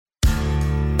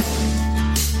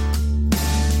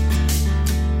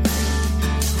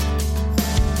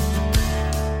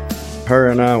Her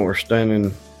and I were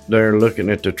standing there looking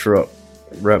at the truck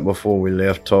right before we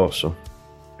left Tulsa.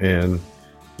 And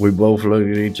we both looked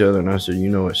at each other and I said,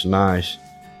 it's nice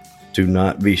to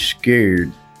not be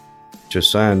scared to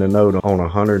sign the note on a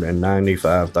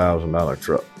 $195,000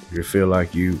 truck. You feel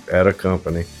like you at a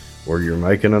company where you're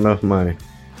making enough money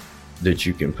that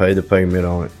you can pay the payment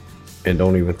on it and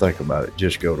don't even think about it.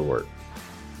 Just go to work.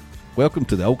 Welcome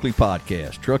to the Oakley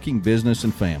Podcast, Trucking, Business,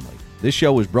 and Family. This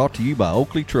show is brought to you by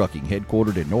Oakley Trucking,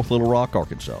 headquartered in North Little Rock,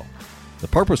 Arkansas. The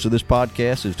purpose of this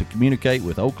podcast is to communicate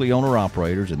with Oakley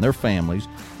owner-operators and their families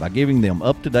by giving them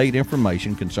up-to-date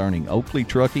information concerning Oakley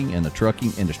Trucking and the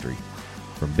trucking industry,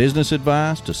 from business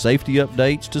advice to safety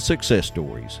updates to success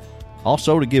stories.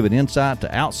 Also to give an insight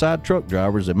to outside truck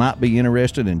drivers that might be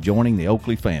interested in joining the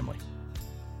Oakley family.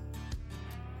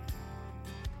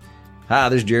 Hi,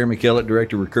 this is Jeremy Kellett,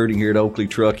 Director of Recruiting here at Oakley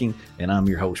Trucking, and I'm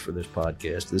your host for this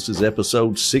podcast. This is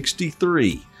episode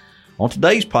 63. On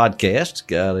today's podcast,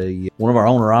 got one of our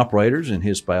owner-operators and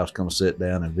his spouse come sit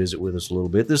down and visit with us a little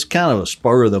bit. This is kind of a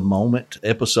spur-of-the-moment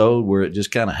episode where it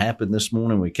just kind of happened this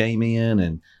morning. We came in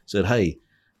and said, hey,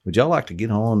 would y'all like to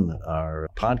get on our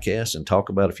podcast and talk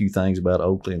about a few things about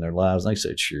Oakley and their lives? And they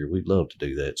said, sure, we'd love to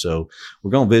do that. So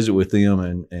we're going to visit with them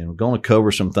and we're going to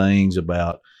cover some things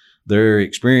about their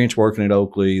experience working at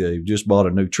Oakley. They've just bought a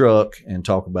new truck and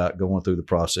talk about going through the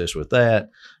process with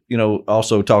that.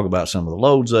 Also talk about some of the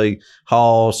loads they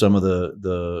haul, some of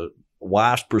the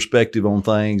wife's perspective on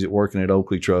things at working at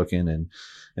Oakley Trucking, and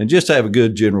just have a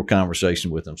good general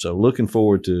conversation with them. So looking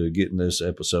forward to getting this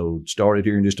episode started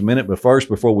here in just a minute. But first,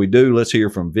 before we do, let's hear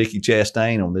from Vicki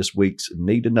Chastain on this week's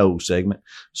Need to Know segment,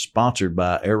 sponsored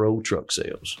by Aero Truck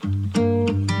Sales.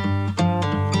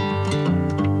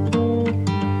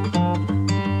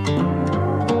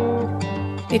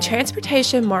 The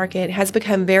transportation market has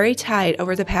become very tight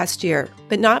over the past year,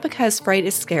 but not because freight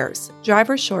is scarce.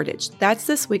 Driver shortage, that's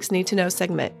this week's Need to Know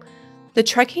segment. The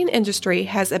trucking industry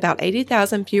has about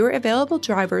 80,000 fewer available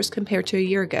drivers compared to a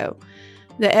year ago.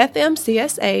 The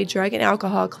FMCSA Drug and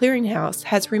Alcohol Clearinghouse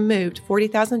has removed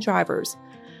 40,000 drivers,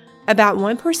 about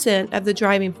 1% of the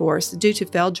driving force due to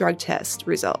failed drug test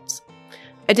results.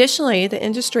 Additionally, the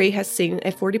industry has seen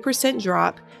a 40%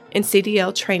 drop in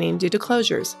CDL training due to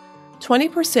closures.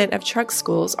 20% of truck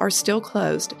schools are still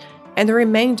closed, and the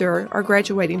remainder are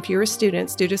graduating fewer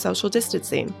students due to social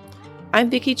distancing. I'm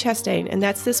Vicki Chastain, and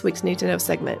that's this week's Need to Know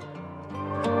segment.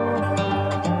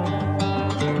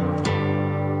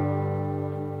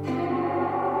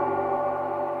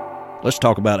 Let's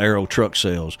talk about Aero Truck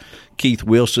Sales. Keith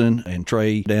Wilson and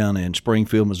Trey down in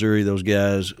Springfield, Missouri, those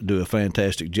guys do a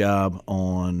fantastic job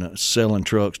on selling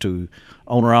trucks to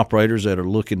owner-operators that are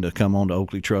looking to come on to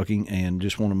Oakley Trucking, and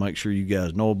just want to make sure you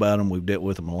guys know about them. We've dealt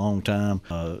with them a long time.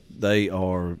 They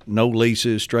are no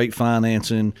leases, straight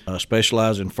financing,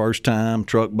 specialize in first-time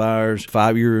truck buyers,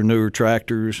 5-year or newer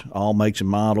tractors, all makes and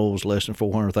models, less than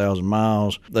 400,000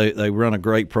 miles. They run a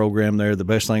great program there. The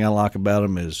best thing I like about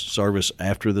them is service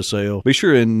after the sale. Be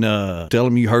sure and tell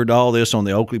them you heard all this on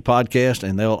the Oakley podcast,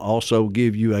 and they'll also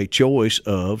give you a choice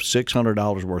of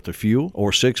 $600 worth of fuel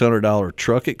or $600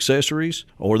 truck accessories,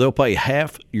 or they'll pay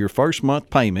half your first month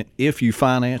payment if you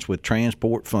finance with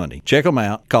transport funding. Check them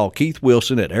out. Call Keith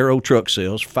Wilson at Aero Truck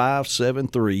Sales,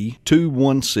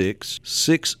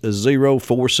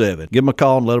 573-216-6047. Give them a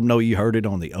call and let them know you heard it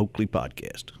on the Oakley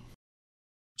podcast.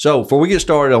 So before we get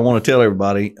started, I want to tell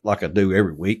everybody, like I do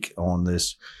every week on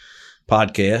this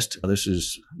podcast, this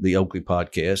is the Oakley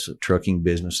Podcast, Trucking,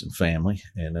 Business, and Family,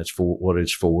 and that's for what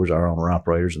it's for is our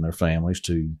owner-operators and their families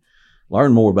to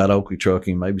learn more about Oakley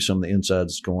Trucking, maybe some of the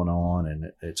insides that's going on,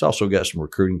 and it's also got some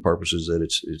recruiting purposes that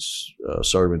it's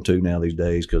serving to now these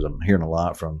days, because I'm hearing a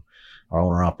lot from our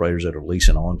owner-operators that are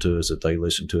leasing on to us that they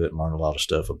listen to it and learn a lot of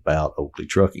stuff about Oakley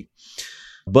Trucking.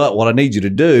 But what I need you to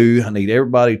do, I need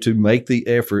everybody to make the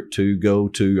effort to go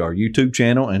to our YouTube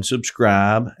channel and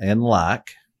subscribe and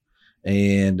like,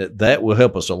 and that will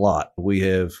help us a lot. We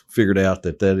have figured out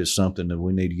that is something that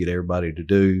we need to get everybody to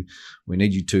do. We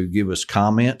need you to give us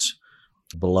comments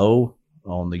below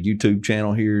on the YouTube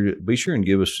channel here. Be sure and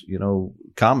give us,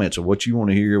 comments of what you want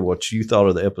to hear, what you thought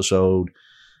of the episode,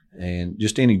 and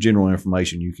just any general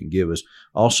information you can give us.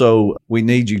 Also, we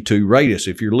need you to rate us.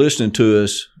 If you're listening to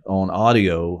us on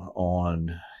audio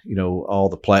on, all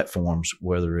the platforms,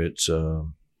 whether it's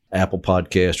Apple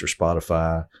Podcast or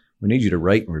Spotify, we need you to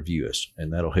rate and review us,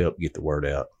 and that'll help get the word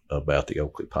out about the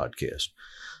Oakley Podcast.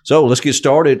 So let's get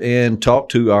started and talk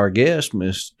to our guest,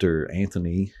 Mr.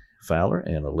 Anthony Fowler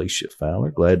and Alicia Fowler.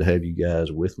 Glad to have you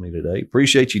guys with me today.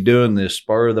 Appreciate you doing this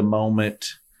spur of the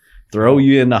moment Throw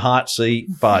you in the hot seat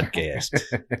podcast.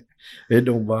 It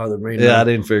don't bother me. Yeah, no. I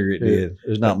didn't figure it did.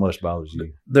 There's not much bothers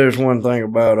you. There's one thing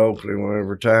about Oakley.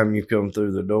 Whenever time you come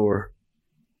through the door,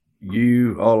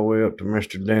 you all the way up to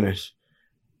Mr. Dennis,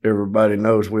 everybody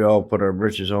knows we all put our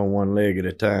britches on one leg at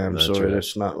a time. That's so right.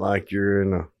 It's not like you're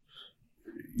in a,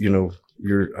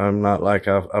 I'm not like,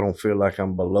 I don't feel like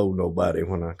I'm below nobody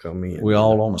when I come in. We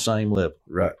all on the same level.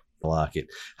 Right. I like it.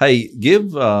 Hey,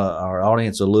 give our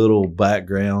audience a little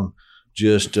background,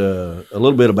 just a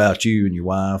little bit about you and your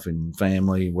wife and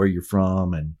family, where you're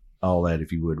from, and all that,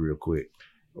 if you would, real quick.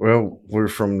 Well, we're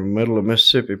from the middle of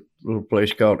Mississippi, a little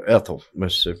place called Ethel,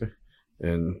 Mississippi.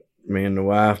 And me and the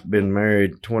wife been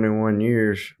married 21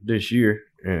 years this year.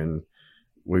 And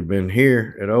we've been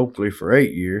here at Oakley for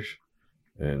 8 years.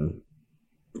 And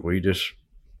we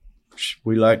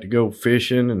like to go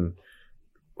fishing and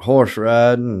horse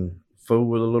riding and fool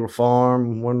with a little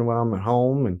farm when I'm at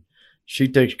home. And she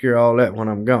takes care of all that when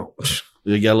I'm gone.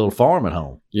 You got a little farm at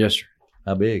home. Yes, sir.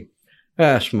 How big?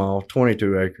 Small,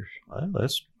 22 acres. Well,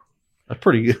 that's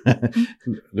pretty good.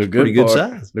 The good Pretty good part,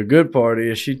 size. The good part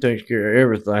is she takes care of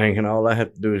everything, and all I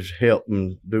have to do is help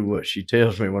and do what she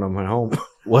tells me when I'm at home.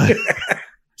 Well,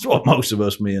 that's what most of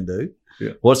us men do.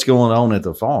 Yeah. What's going on at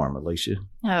the farm, Alicia?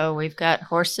 Oh, we've got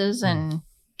horses and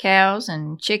cows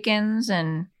and chickens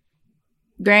and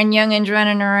grand youngins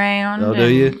running around. Oh, do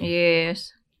you?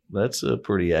 Yes, That's a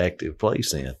pretty active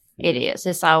place then. it is.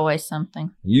 It's always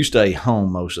something. You stay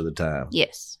home most of the time.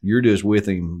 Yes. You're just with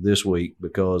him this week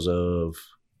because of...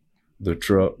 The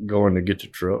truck, going to get the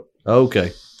truck.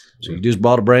 Okay. So you just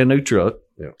bought a brand new truck.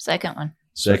 Second one.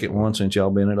 Second one since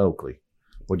y'all been at Oakley.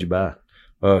 What'd you buy?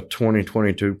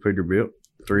 2022 Peterbilt,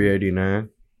 389.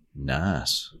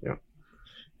 Nice.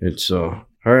 It's her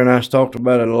and I talked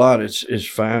about it a lot. It's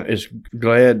fine. It's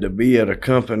glad to be at a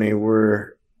company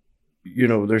where,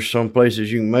 there's some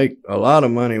places you can make a lot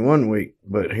of money one week,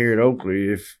 but here at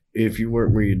Oakley, if you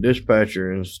work with your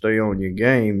dispatcher and stay on your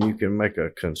game, you can make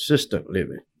a consistent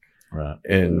living. Right.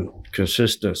 And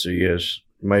consistency has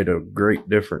made a great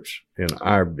difference in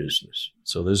our business.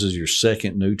 So this is your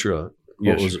second new truck.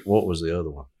 Yes, What was the other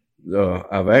one?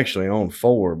 I've actually owned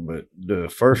 4, but the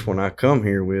first one I come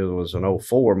here with was an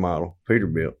 04 model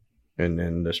Peterbilt. And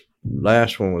then this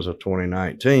last one was a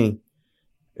 2019.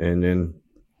 And then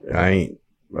I ain't,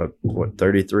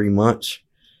 33 months,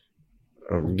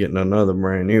 I'm getting another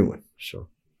brand new one.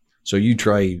 So you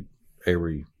trade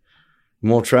every... I'm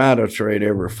going to try to trade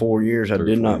every 4 years. I 3 or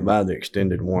did 4 not years. buy the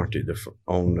extended warranty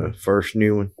on the first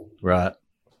new one. Right.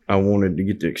 I wanted to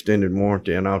get the extended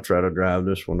warranty, and I'll try to drive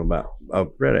this one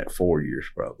I'll right at 4 years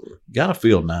probably. Got to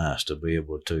feel nice to be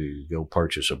able to go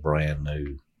purchase a brand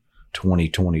new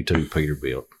 2022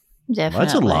 Peterbilt. Definitely.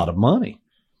 That's a lot of money.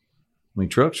 I mean,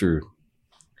 trucks are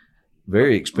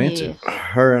very expensive. Yeah.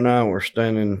 Her and I were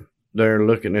standing there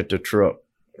looking at the truck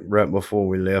right before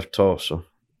we left Tulsa,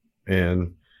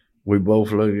 and we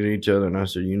both looked at each other, and I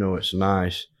said, it's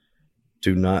nice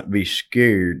to not be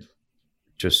scared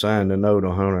to sign the note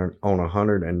on a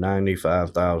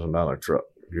 $195,000 truck.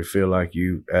 You feel like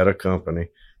you at a company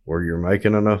where you're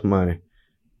making enough money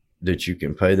that you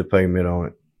can pay the payment on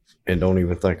it and don't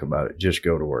even think about it. Just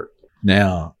go to work.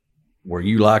 Now, were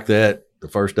you like that the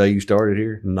first day you started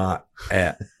here? Not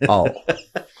at all.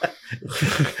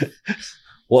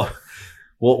 What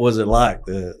was it like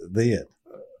then?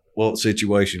 What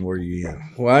situation were you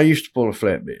in? Well, I used to pull a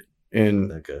flatbed,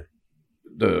 and Okay.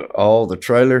 the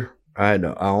trailer, I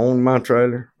owned my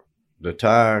trailer, the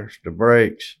tires, the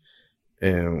brakes,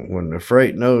 and when the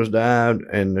freight nosedived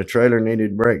and the trailer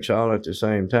needed brakes all at the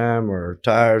same time or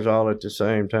tires all at the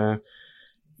same time,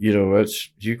 you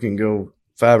can go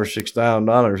 $5,000 or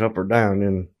 $6,000 up or down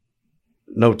in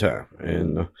no time.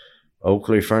 And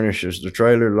Oakley furnishes the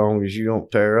trailer. As long as you don't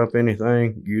tear up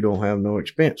anything, you don't have no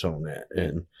expense on that,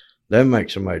 and that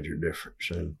makes a major difference.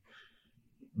 And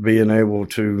being able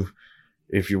to,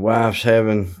 if your wife's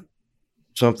having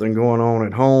something going on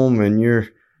at home and you're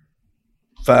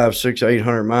 500, 600,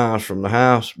 800 miles from the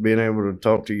house, being able to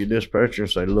talk to your dispatcher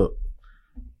and say, look,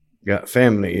 got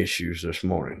family issues this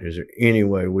morning. Is there any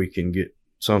way we can get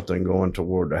something going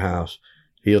toward the house?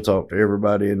 He'll talk to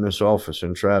everybody in this office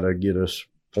and try to get us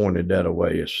pointed that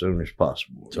away as soon as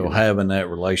possible. So having that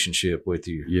relationship with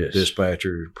your Yes.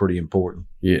 dispatcher is pretty important.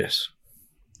 Yes.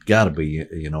 Got to be,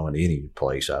 in any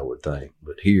place, I would think.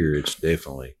 But here, it's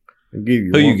definitely. I'll give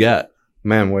you Who one. you got?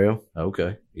 Manuel.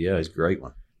 Okay. Yeah, he's a great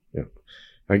one.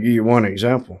 I'll give you one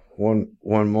example. One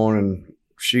morning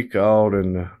she called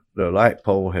and the light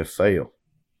pole had failed.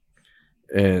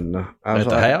 And I was At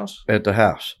the house? At the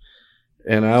house.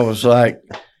 And I was like,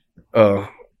 well,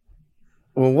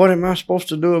 well, what am I supposed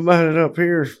to do about it up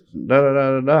here? Da da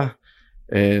da da da.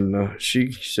 And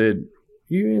she said,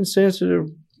 "You insensitive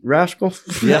rascal."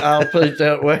 Yeah. I'll put it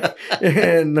that way.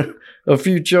 And a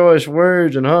few choice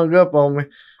words and hung up on me.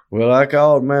 Well, I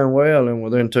called Manuel, and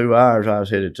within 2 hours, I was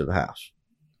headed to the house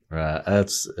Right.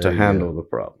 That's to handle the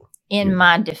problem. In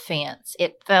my defense,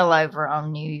 it fell over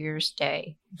on New Year's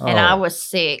Day, and I was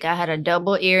sick. I had a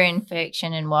double ear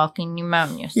infection and walking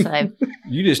pneumonia. So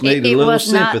You just need a little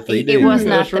sympathy. It was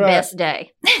not That's the right. best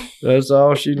day. That's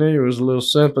all she needed was a little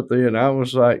sympathy. And I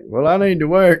was like, well, I need to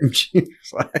work. And she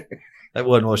was like, That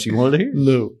wasn't what she wanted to hear.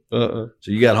 no.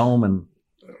 So you got home and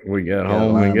We got Got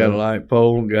home it and got lined a up. light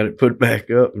pole and got it put back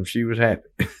up, and she was happy.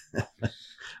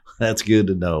 that's good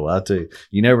to know. I tell you,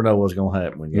 you never know what's going to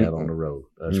happen when you're out on the road.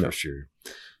 That's No. for sure.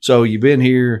 So you've been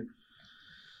here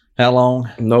how long?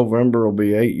 November will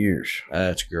be 8 years.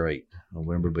 That's great.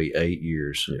 November will be 8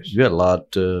 years. Yes. You got a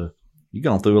lot. You've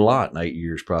gone through a lot in 8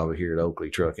 years, probably here at Oakley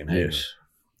Trucking. haven't you? Yes.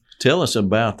 Tell us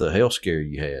about the health scare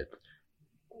you had.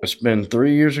 It's been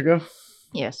 3 years ago.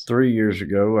 Yes. 3 years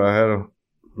ago, I had a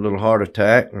little heart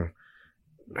attack and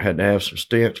had to have some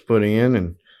stents put in.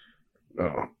 And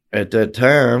at that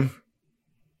time,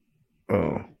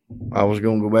 I was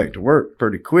going to go back to work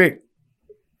pretty quick.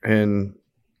 And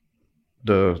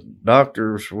the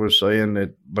doctors were saying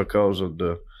that because of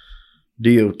the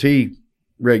DOT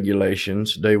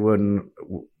regulations, they wasn't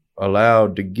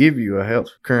allowed to give you a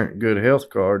good health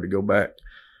card to go back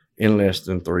in less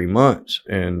than 3 months.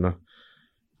 And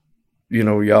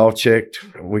y'all checked.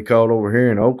 We called over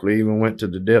here in Oakley, even went to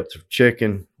the depth of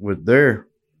checking with their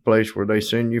place where they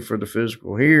send you for the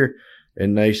physical here,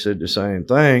 and they said the same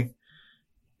thing.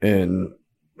 And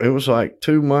it was like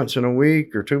 2 months and a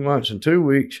week or 2 months and 2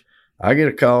 weeks. I get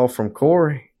a call from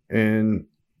Corey, and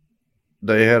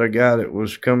they had a guy that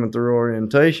was coming through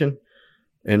orientation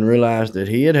and realized that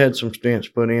he had some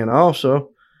stents put in also,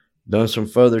 done some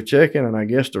further checking, and I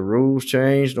guess the rules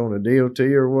changed on the DOT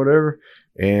or whatever.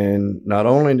 And not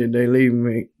only did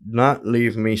they not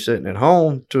leave me sitting at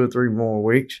home 2 or 3 more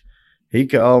weeks, he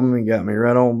called me and got me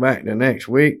right on back the next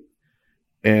week.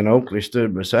 And Oakley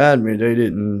stood beside me. They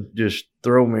didn't just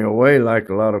throw me away like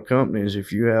a lot of companies.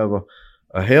 If you have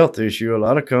a health issue, a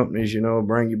lot of companies,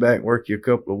 bring you back, work you a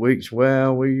couple of weeks.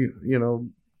 Well, we,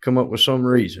 come up with some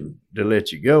reason to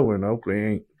let you go. And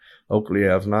Oakley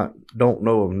don't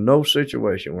know of no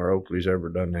situation where Oakley's ever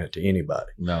done that to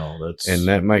anybody. No, And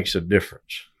that makes a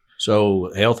difference.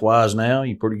 So health wise now,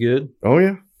 you pretty good? Oh,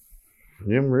 yeah.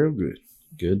 Yeah, I'm real good.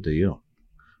 Good deal.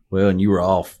 Well, and you were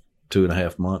off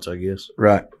 2.5 months, I guess.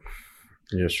 Right.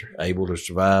 Yes, sir. Able to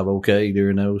survive okay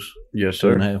during those Yes,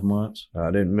 sir. 2.5 months. I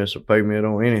didn't miss a payment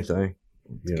on anything.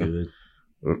 Good.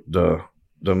 The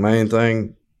main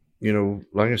thing,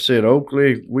 like I said,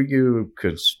 Oakley, we give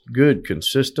good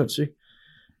consistency.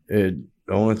 The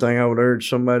only thing I would urge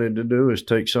somebody to do is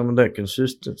take some of that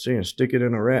consistency and stick it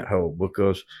in a rat hole,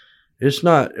 because it's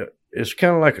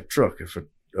kind of like a truck.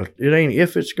 It ain't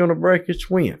if it's going to break, it's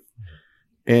when.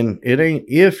 And it ain't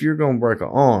if you're going to break an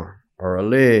arm or a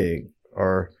leg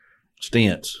or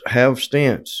Stents. have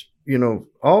stents.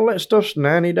 All that stuff's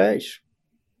 90 days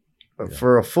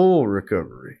for a full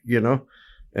recovery,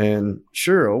 And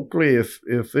sure, Oakley, if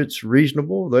it's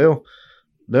reasonable, they'll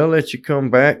let you come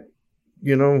back,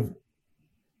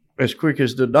 as quick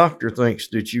as the doctor thinks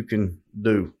that you can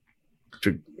do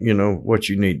to, what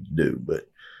you need to do. But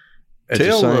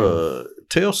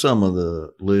tell some of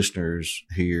the listeners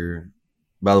here.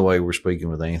 By the way, we're speaking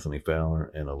with Anthony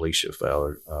Fowler and Alicia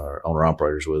Fowler, our owner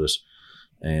operators with us.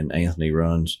 And Anthony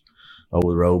runs over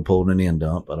the road pulling an end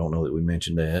dump. I don't know that we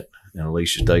mentioned that. And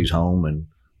Alicia stays home and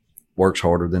works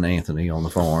harder than Anthony on the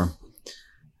farm.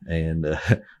 And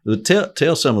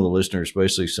tell some of the listeners,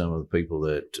 especially some of the people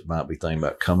that might be thinking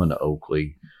about coming to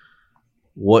Oakley,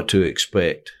 what to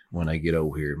expect when they get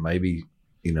over here. Maybe,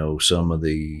 some of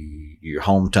your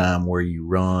home time where you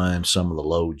run, some of the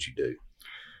loads you do.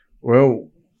 Well,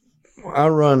 I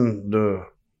run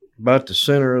about the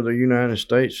center of the United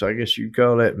States. I guess you'd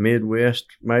call that Midwest,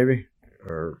 maybe,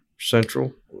 or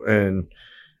Central, and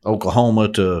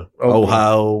Oklahoma to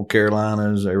Ohio,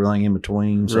 Carolinas, everything in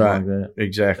between, something like that.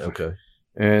 Exactly. Okay.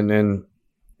 And then,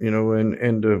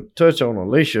 and to touch on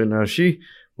Alicia, now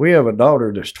we have a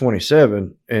daughter that's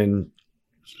 27, and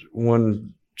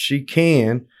when she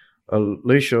can,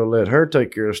 Alicia will let her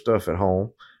take care of stuff at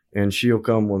home, and she'll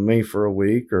come with me for a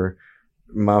week. Or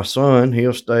my son,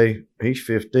 he's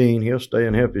 15, he'll stay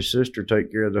and help his sister take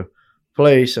care of the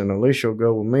place, and Alicia will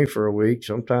go with me for a week,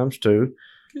 sometimes 2.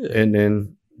 Good. And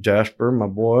then Jasper, my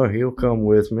boy, he'll come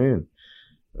with me. And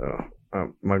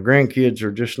my grandkids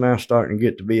are just now starting to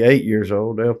get to be 8 years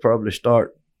old. They'll probably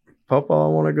start Papa, I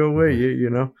want to go with you, you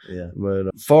know. Yeah.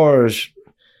 But as far as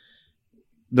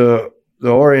the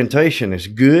orientation is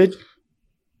good,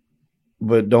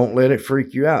 but don't let it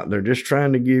freak you out. They're just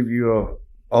trying to give you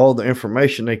all the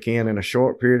information they can in a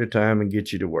short period of time and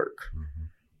get you to work.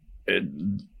 As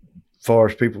far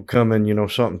as people coming, you know,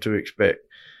 something to expect.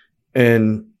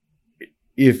 And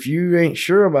if you ain't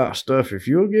sure about stuff, if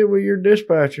you'll get with your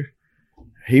dispatcher,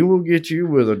 he will get you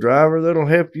with a driver that'll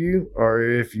help you. Or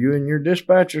if you and your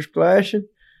dispatcher's clashing,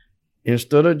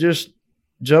 instead of just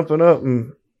jumping up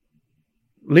and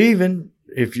leaving,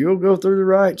 if you'll go through the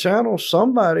right channels,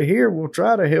 somebody here will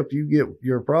try to help you get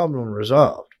your problem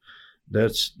resolved.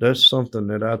 That's something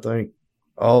that I think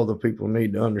all the people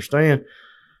need to understand.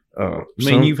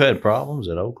 You've had problems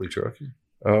at Oakley Trucking?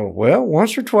 Well,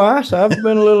 once or twice. I've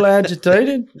been a little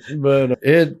agitated, but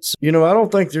it's, you know, I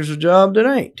don't think there's a job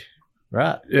that ain't.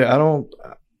 Right. Yeah, I don't,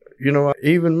 you know,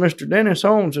 even Mr. Dennis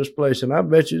owns this place, and I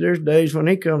bet you there's days when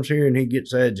he comes here and he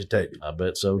gets agitated. I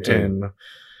bet so too. And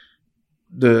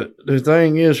the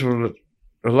thing is,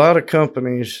 a lot of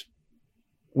companies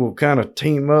will kind of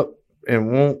team up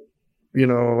and won't, you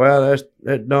know, well, that's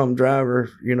that dumb driver,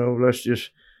 you know,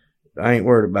 I ain't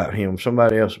worried about him.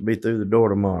 Somebody else will be through the door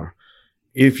tomorrow.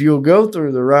 If you'll go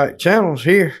through the right channels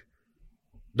here,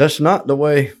 that's not the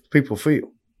way people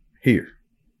feel here.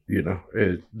 You know,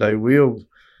 they will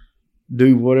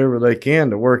do whatever they can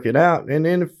to work it out. And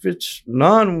then if it's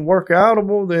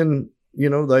non-workoutable, then, you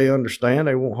know, they understand.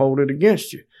 They won't hold it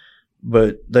against you.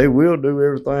 But they will do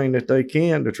everything that they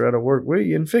can to try to work with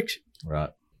you and fix it.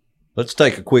 Right. Let's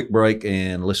take a quick break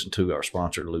and listen to our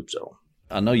sponsor, Loop Zone.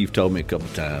 I know you've told me a couple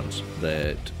of times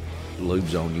that Loop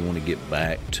Zone, you want to get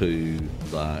back to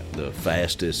like the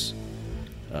fastest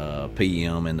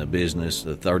PM in the business,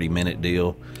 the 30-minute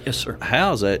deal. Yes, sir.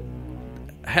 How'd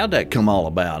that come all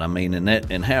about? I mean,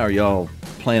 and how are y'all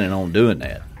planning on doing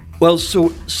that? Well,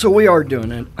 so we are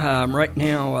doing it right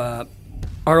now.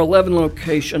 Our 11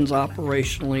 locations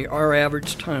operationally, our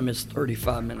average time is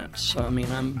 35 minutes. So I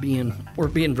mean, we're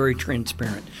being very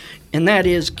transparent, and that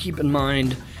is, keep in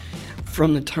mind,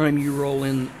 from the time you roll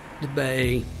in the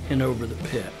bay and over the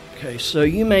pit. Okay, so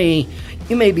you may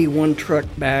be one truck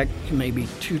back, you may be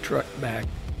two truck back,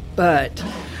 but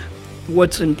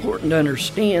what's important to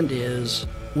understand is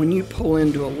when you pull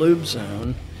into a lube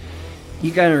zone,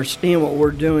 you got to understand what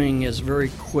we're doing is very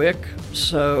quick,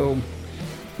 so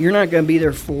you're not going to be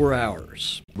there 4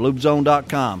 hours.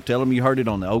 LubeZone.com. Tell them you heard it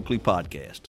on the Oakley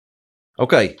podcast.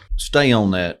 Okay, stay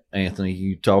on that, Anthony.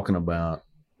 You talking about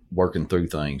working through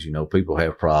things. You know, people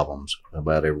have problems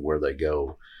about everywhere they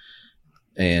go.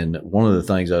 And one of the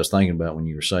things I was thinking about when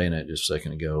you were saying that just a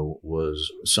second ago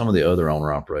was some of the other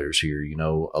owner-operators here. You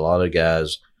know, a lot of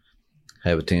guys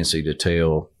have a tendency to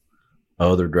tell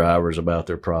other drivers about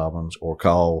their problems or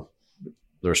call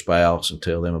their spouse and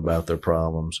tell them about their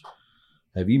problems.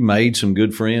 Have you made some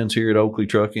good friends here at Oakley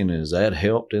Trucking, and has that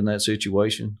helped in that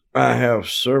situation? I have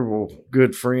several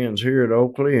good friends here at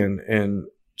Oakley, and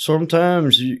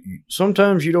sometimes you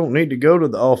don't need to go to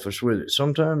the office with it.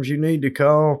 Sometimes you need to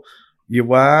call your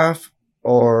wife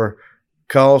or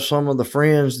call some of the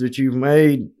friends that you've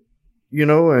made, you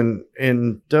know,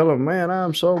 and tell them, man,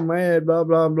 I'm so mad, blah,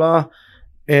 blah, blah.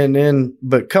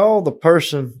 But call the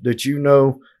person that you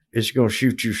know is going to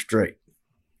shoot you straight.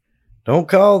 Don't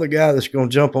call the guy that's going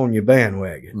to jump on your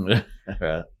bandwagon.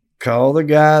 Right. Call the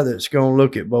guy that's going to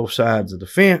look at both sides of the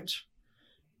fence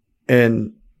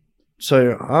and say,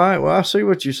 all right, well, I see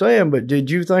what you're saying, but did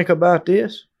you think about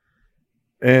this?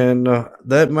 And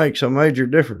that makes a major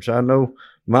difference. I know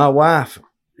my wife,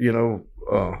 you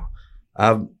know,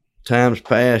 I've times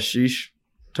past, she's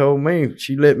told me,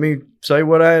 she let me say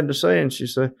what I had to say, and she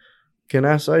said, can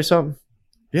I say something?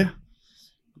 Yeah.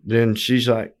 Then she's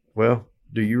like, well,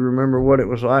 do you remember what it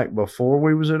was like before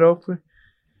we was at Oakley?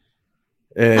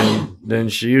 And then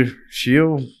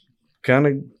she'll kind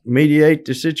of mediate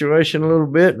the situation a little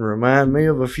bit and remind me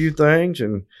of a few things.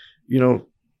 And, you know,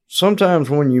 sometimes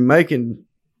when you're making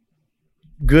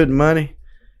good money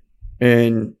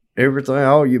and everything,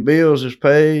 all your bills is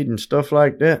paid and stuff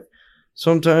like that,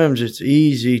 sometimes it's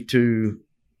easy to,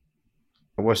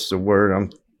 what's the word I'm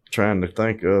trying to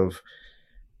think of?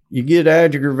 You get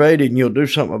aggravated and you'll do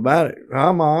something about it.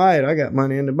 I'm all right. I got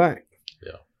money in the bank.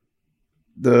 Yeah.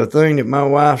 The thing that my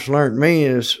wife's learned me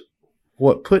is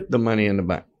what put the money in the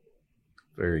bank.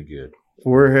 Very good.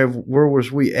 Where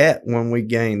was we at when we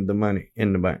gained the money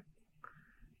in the bank?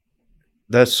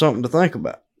 That's something to think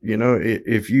about. You know,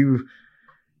 if you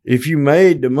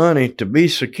made the money to be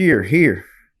secure here,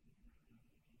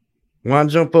 why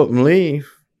jump up and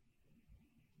leave?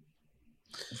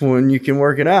 when you can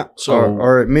work it out,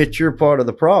 or admit you're part of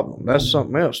the problem. That's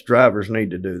something else drivers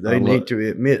need to do. They need to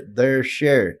admit their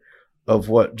share of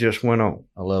what just went on.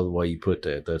 I love the way you put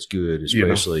that. That's good,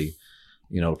 especially,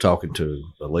 talking to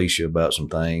Alicia about some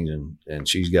things, and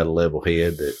she's got a level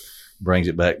head that brings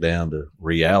it back down to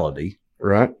reality.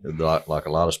 Right. Like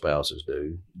a lot of spouses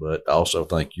do. But I also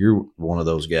think you're one of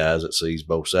those guys that sees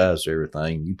both sides of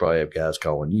everything. You probably have guys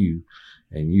calling you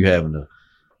and you having to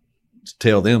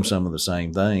tell them some of the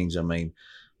same things. I mean,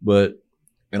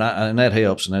 and that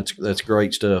helps, and that's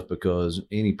great stuff, because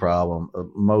any problem,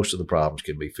 most of the problems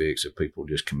can be fixed if people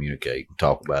just communicate and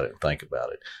talk about it and think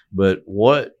about it. But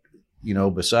what,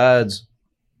 besides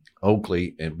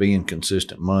Oakley and being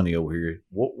consistent money over here,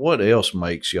 what else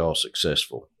makes y'all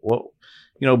successful?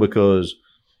 Because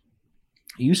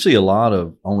you see a lot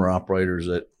of owner operators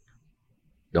that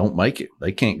don't make it.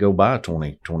 They can't go buy a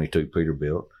 2022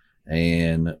 Peterbilt,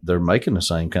 and they're making the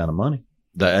same kind of money.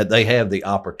 They have the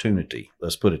opportunity.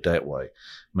 Let's put it that way.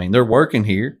 I mean, they're working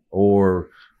here or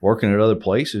working at other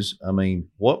places. I mean,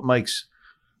 what makes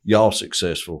y'all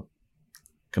successful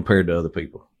compared to other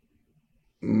people?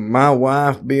 My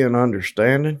wife being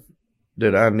understanding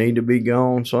that I need to be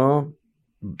gone some,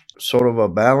 sort of a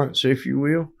balance, if you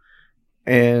will,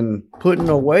 and putting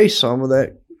away some of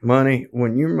that money.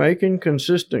 When you're making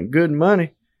consistent good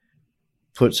money,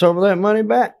 put some of that money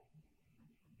back.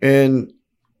 And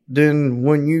then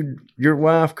when your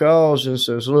wife calls and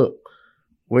says, look,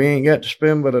 we ain't got to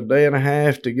spend but a day and a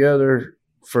half together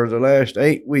for the last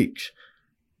 8 weeks.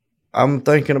 I'm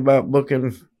thinking about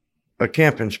booking a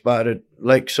camping spot at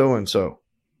Lake so-and-so.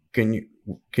 Can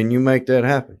you make that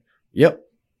happen? Yep.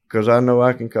 Because I know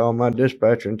I can call my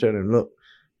dispatcher and tell him, look,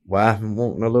 wife, I'm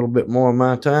wanting a little bit more of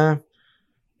my time,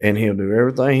 and he'll do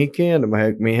everything he can to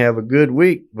make me have a good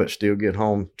week, but still get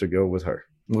home to go with her.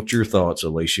 What's your thoughts,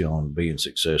 Alicia, on being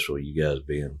successful, you guys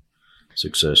being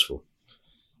successful?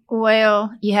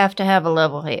 Well, you have to have a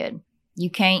level head. You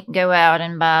can't go out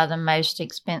and buy the most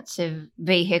expensive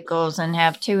vehicles and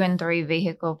have 2 and 3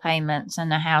 vehicle payments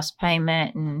and a house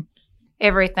payment and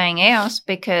everything else,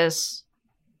 because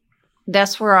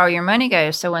that's where all your money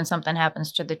goes. So when something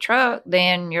happens to the truck,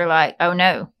 then you're like, oh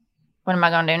no, what am I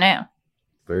going to do now?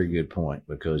 Very good point,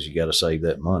 because you got to save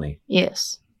that money.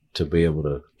 Yes. To be able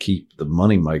to keep the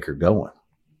money maker going,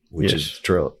 which is the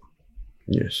truck.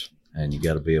 Yes. And you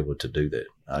got to be able to do that.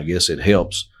 I guess it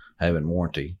helps having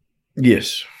warranty.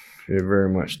 Yes, it very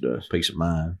much does. Peace of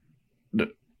mind.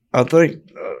 I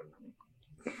think,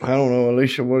 I don't know,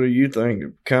 Alicia, what do you think?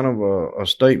 Kind of a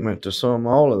statement to sum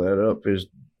all of that up is,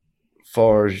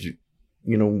 far as,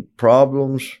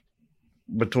 problems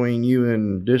between you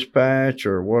and dispatch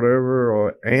or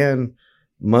whatever, and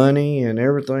money and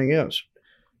everything else.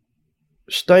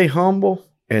 Stay humble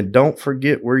and don't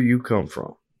forget where you come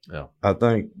from. Yeah. I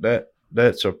think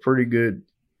that's a pretty good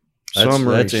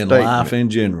summary That's in statement. life in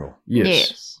general.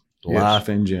 Yes. Life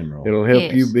in general. It'll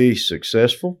help you be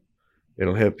successful.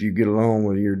 It'll help you get along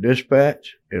with your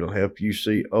dispatch. It'll help you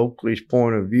see Oakley's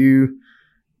point of view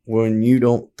when you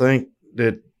don't think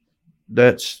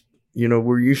that's,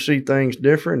 where you see things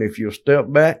different. If you'll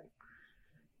step back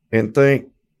and think,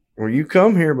 well, you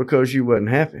come here because you wasn't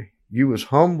happy. You was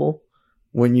humble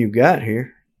when you got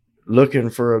here, looking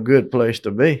for a good place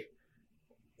to be.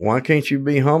 Why can't you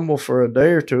be humble for a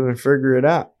day or two and figure it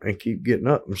out and keep getting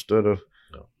up instead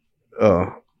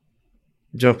of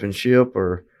jumping ship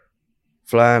or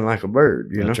flying like a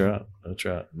bird? That's right. That's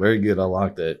right. Very good. I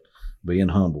like that. Being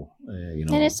humble.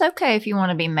 And it's okay if you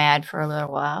want to be mad for a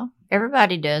little while.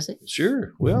 Everybody does it.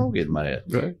 Sure. We all get mad.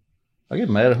 Right. I get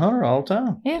mad at Hunter all the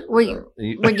time. Yeah. We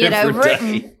get over it.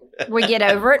 And we get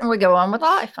over it and we go on with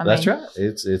life. That's right.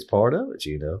 It's part of it,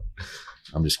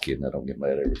 I'm just kidding. I don't get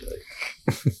mad every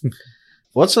day.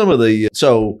 What's some of the,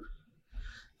 so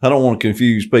I don't want to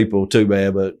confuse people too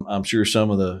bad, but I'm sure some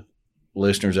of the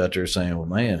listeners out there are saying, well,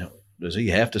 man, does he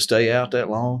have to stay out that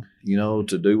long,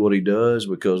 to do what he does?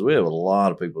 Because we have a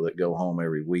lot of people that go home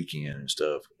every weekend and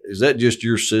stuff. Is that just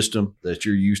your system that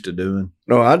you're used to doing?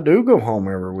 No, I do go home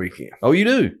every weekend. Oh, you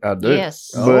do? I do.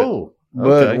 Yes.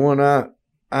 But when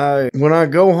I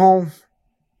go home,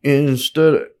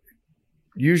 instead of,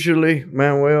 usually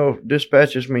Manuel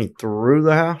dispatches me through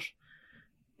the house.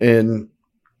 And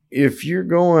if you're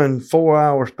going 4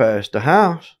 hours past the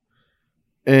house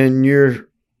and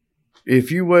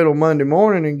if you wait till Monday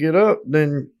morning and get up,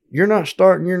 then you're not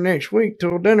starting your next week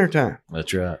till dinner time.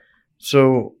 That's right.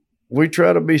 So we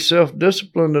try to be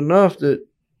self-disciplined enough that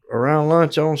around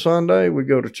lunch on Sunday, we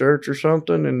go to church or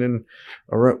something. And then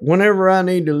whenever I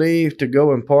need to leave to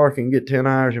go and park and get 10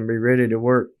 hours and be ready to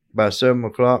work by 7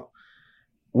 o'clock,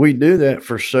 we do that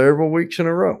for several weeks in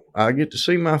a row. I get to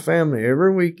see my family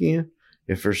every weekend.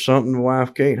 If there's something the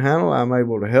wife can't handle, I'm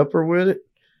able to help her with it.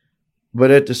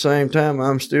 But at the same time,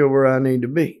 I'm still where I need to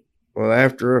be. Well,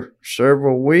 after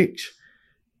several weeks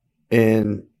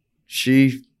and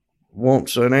she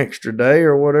wants an extra day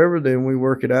or whatever, then we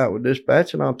work it out with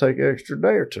dispatch and I'll take an extra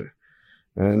day or two.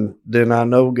 And then I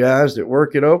know guys that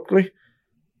work at Oakley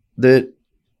that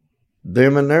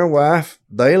them and their wife,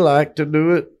 they like to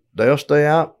do it. They'll stay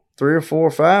out 3 or 4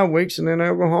 or 5 weeks and then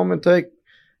they'll go home and take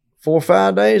 4 or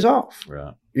 5 days off.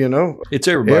 Right. You know, it's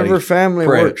every family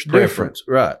works different.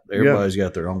 Right. Everybody's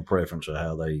got their own preference of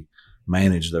how they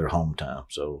manage their home time.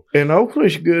 So, and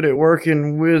Oakley's good at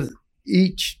working with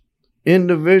each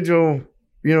individual.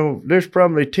 You know, there's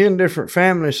probably 10 different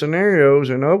family scenarios,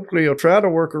 and Oakley will try to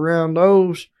work around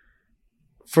those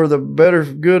for the better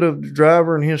good of the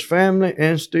driver and his family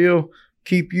and still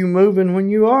keep you moving when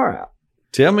you are out.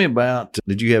 Tell me about,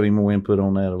 did you have any more input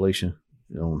on that, Alicia,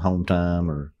 on home time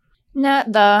or? No,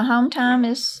 the home time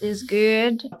is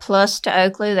good. Plus to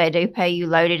Oakley, they do pay you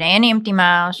loaded and empty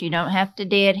miles. You don't have to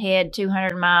deadhead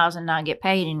 200 miles and not get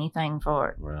paid anything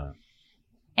for it. Right.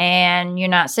 And you're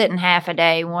not sitting half a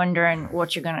day wondering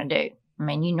what you're going to do. I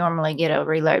mean, you normally get a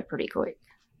reload pretty quick.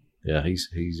 Yeah, he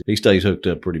stays hooked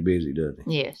up pretty busy, doesn't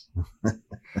he? Yes.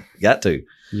 Got to.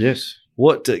 Yes.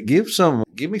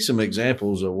 Give me some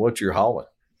examples of what you're hauling.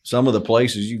 Some of the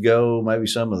places you go, maybe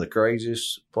some of the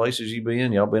craziest places you've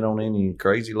been. Y'all been on any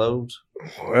crazy loads?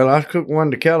 Well, I took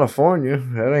one to California.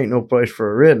 That ain't no place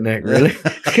for a redneck, really.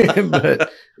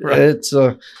 But right. It's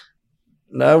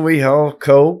now we haul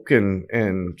coke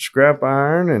and scrap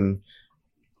iron and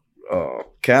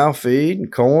cow feed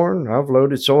and corn. I've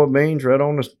loaded soybeans right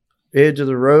on the edge of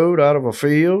the road out of a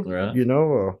field. Right. You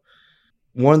know,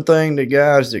 one thing the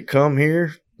guys that come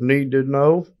here need to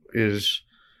know is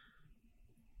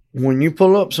when you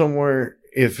pull up somewhere,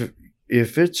 if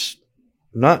it's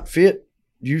not fit,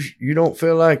 you don't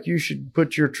feel like you should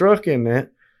put your truck in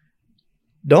that,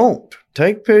 don't.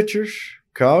 Take pictures,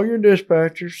 call your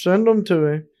dispatcher, send them to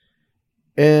him,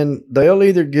 and they'll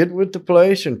either get with the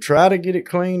place and try to get it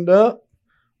cleaned up,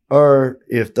 or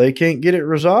if they can't get it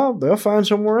resolved, they'll find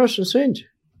somewhere else and send you.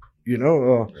 You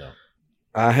know,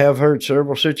 I have heard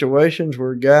several situations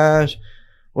where guys,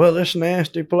 well, this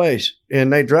nasty place,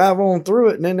 and they drive on through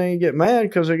it, and then they get mad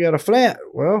because they got a flat.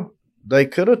 Well, they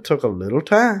could have took a little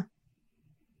time.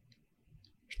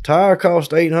 Tire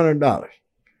cost $800.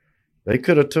 They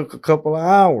could have took a couple of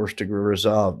hours to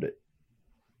resolve it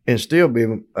and still be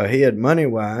ahead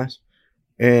money-wise.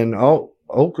 And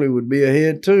Oakley would be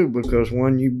ahead too, because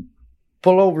when you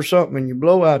pull over something and you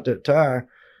blow out that tire,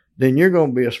 then you're going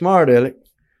to be a smart aleck.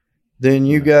 Then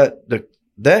you got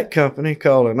that company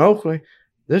calling Oakley.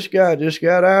 This guy just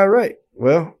got irate.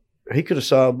 Well, he could have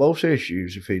solved both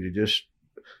issues if he'd have just,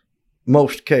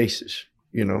 most cases,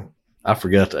 you know. I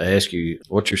forgot to ask you,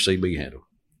 what's your CB handle?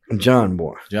 John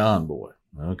Boy. John Boy.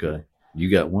 Okay.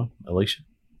 You got one, Alicia?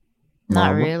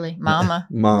 Not really. Mama.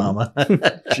 Mama.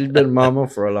 She's been mama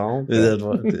for a long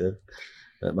time.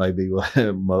 That may be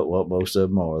what most of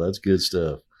them are. That's good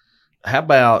stuff. How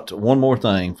about one more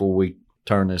thing before we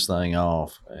turn this thing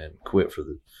off and quit for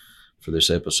this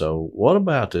episode? What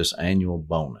about this annual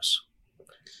bonus?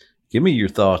 Give me your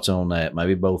thoughts on that,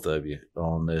 maybe both of you,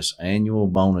 on this annual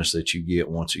bonus that you get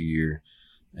once a year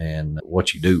and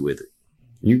what you do with it.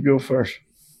 You go first.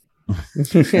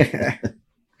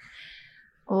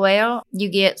 Well, you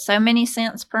get so many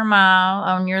cents per mile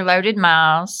on your loaded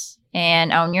miles,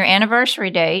 and on your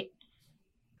anniversary date,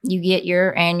 you get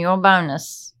your annual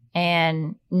bonus.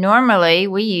 And normally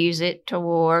we use it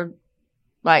toward,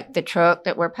 like the truck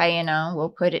that we're paying on, we'll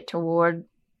put it toward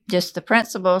just the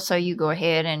principal, so you go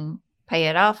ahead and pay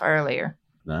it off earlier.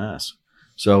 Nice.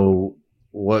 So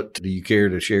what, do you care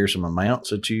to share some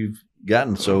amounts that you've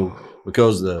gotten? So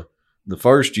because the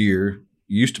first year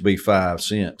used to be 5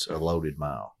 cents a loaded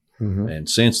mile. Mm-hmm. And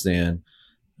since then,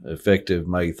 effective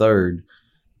May 3rd,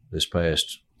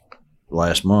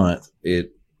 last month,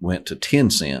 it went to 10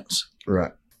 cents.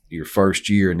 Right. Your first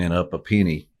year, and then up a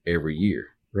penny every year.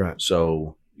 Right.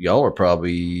 So y'all are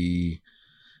probably,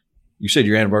 you said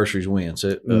your anniversary's when?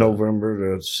 So,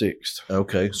 November the 6th.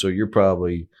 Okay. So you're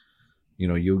probably,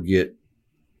 you'll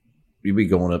be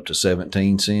going up to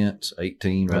 17 cents,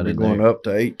 18 right in there. Going up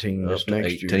to 18 this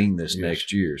next year. 18 this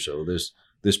next year. So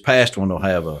this past one will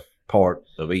have a part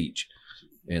of each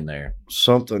in there.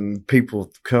 Something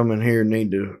people coming here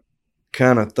need to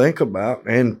kind of think about,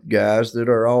 and guys that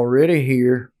are already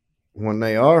here, when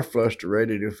they are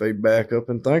frustrated, if they back up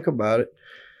and think about it,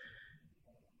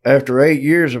 after 8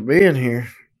 years of being here,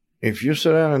 if you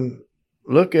sit down and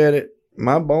look at it,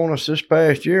 my bonus this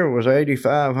past year was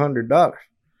 $8,500.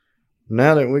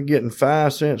 Now that we're getting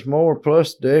 5 cents more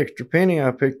plus the extra penny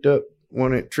I picked up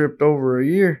when it tripped over a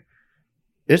year,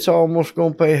 it's almost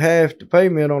going to pay half the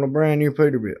payment on a brand new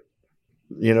Peterbilt.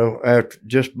 You know, after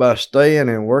just by staying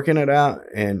and working it out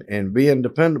and being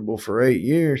dependable for 8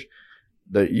 years,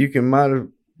 that you can might have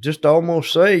just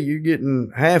almost say you're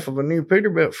getting half of a new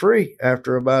Peterbilt free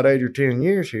after about 8 or 10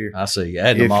 years here. I see.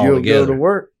 Add them if all you'll together. go to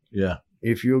work. Yeah.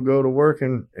 If you'll go to work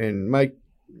and make,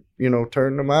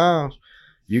 turn the miles,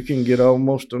 you can get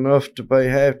almost enough to pay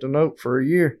half the note for a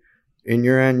year in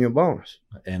your annual bonus.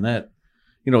 And that,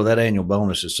 that annual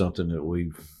bonus is something that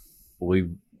we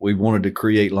wanted to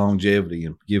create longevity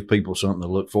and give people something to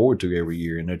look forward to every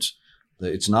year. And it's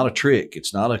not a trick.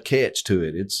 It's not a catch to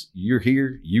it. It's you're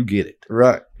here, you get it.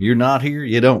 Right. You're not here,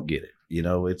 you don't get it.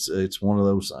 It's one of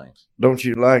those things. Don't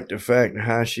you like the fact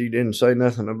how she didn't say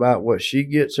nothing about what she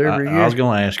gets every year? I was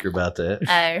going to ask her about that.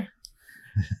 Oh.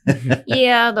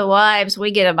 Yeah, the wives,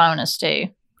 we get a bonus too.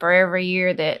 For every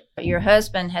year that your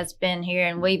husband has been here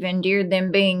and we've endured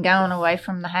them being gone away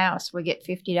from the house, we get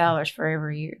 $50 for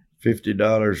every year.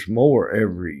 $50 more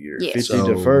every year. Yes.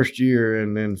 50 the first year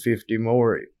and then 50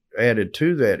 more added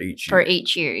to that each year. For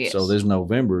each year, yes. So this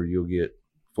November, you'll get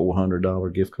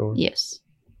 $400 gift card? Yes.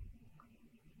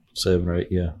 7 or 8,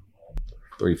 yeah.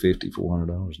 $350,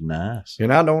 $400. Nice.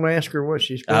 And I don't ask her what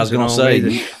she's spending. I was going to say,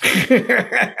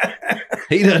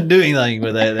 he doesn't do anything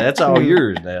with that. That's all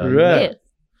yours now. Right. Yes.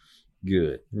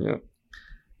 Good. Yeah.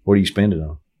 What do you spend it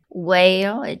on?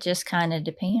 Well, it just kind of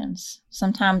depends.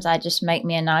 Sometimes I just make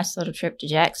me a nice little trip to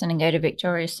Jackson and go to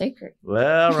Victoria's Secret.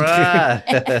 Well, right.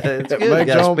 It's good. You Makes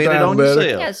got to home spend it time on better. You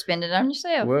yourself. got to spend it on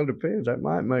yourself. Well, it depends. That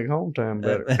might make home time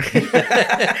better.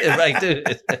 It might do.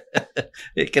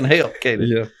 It can help, can't it?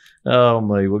 Yeah. Oh,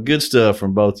 man. Well, good stuff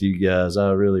from both of you guys.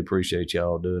 I really appreciate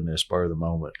y'all doing this spur of the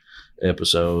moment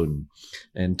episode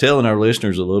and telling our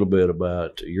listeners a little bit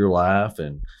about your life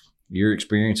and your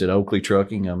experience at Oakley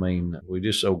Trucking. I mean, we're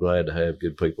just so glad to have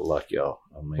good people like y'all.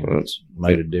 I mean, it's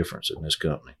made a difference in this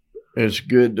company. It's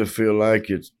good to feel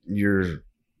like you're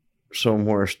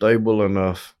somewhere stable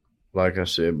enough, like I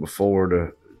said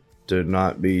before, to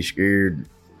not be scared.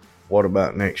 What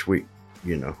about next week?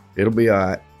 It'll be all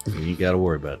right. You ain't got to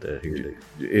worry about that here, dude.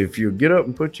 If you get up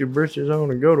and put your britches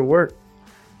on and go to work,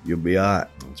 you'll be all right.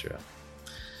 That's right.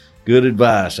 Good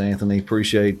advice, Anthony.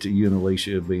 Appreciate you and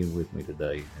Alicia being with me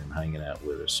today and hanging out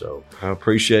with us. So I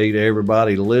appreciate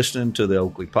everybody listening to the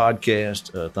Oakley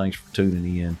podcast. Thanks for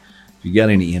tuning in. If you got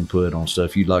any input on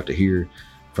stuff you'd like to hear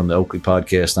from the Oakley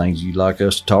podcast, things you'd like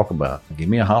us to talk about, give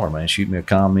me a holler, man. Shoot me a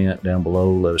comment down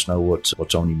below. Let us know what's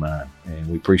on your mind. And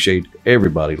we appreciate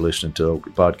everybody listening to the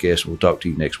Oakley podcast. We'll talk to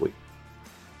you next week.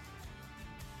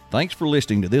 Thanks for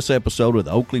listening to this episode of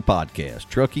the Oakley Podcast,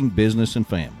 Trucking, Business, and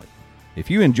Family. If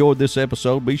you enjoyed this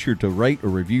episode, be sure to rate or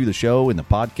review the show in the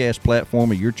podcast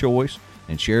platform of your choice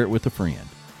and share it with a friend.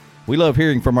 We love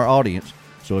hearing from our audience,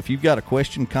 so if you've got a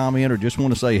question, comment, or just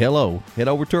want to say hello, head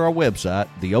over to our website,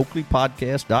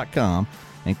 theoakleypodcast.com,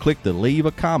 and click the Leave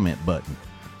a Comment button.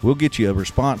 We'll get you a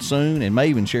response soon and may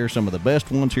even share some of the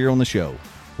best ones here on the show.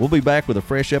 We'll be back with a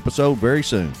fresh episode very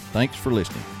soon. Thanks for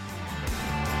listening.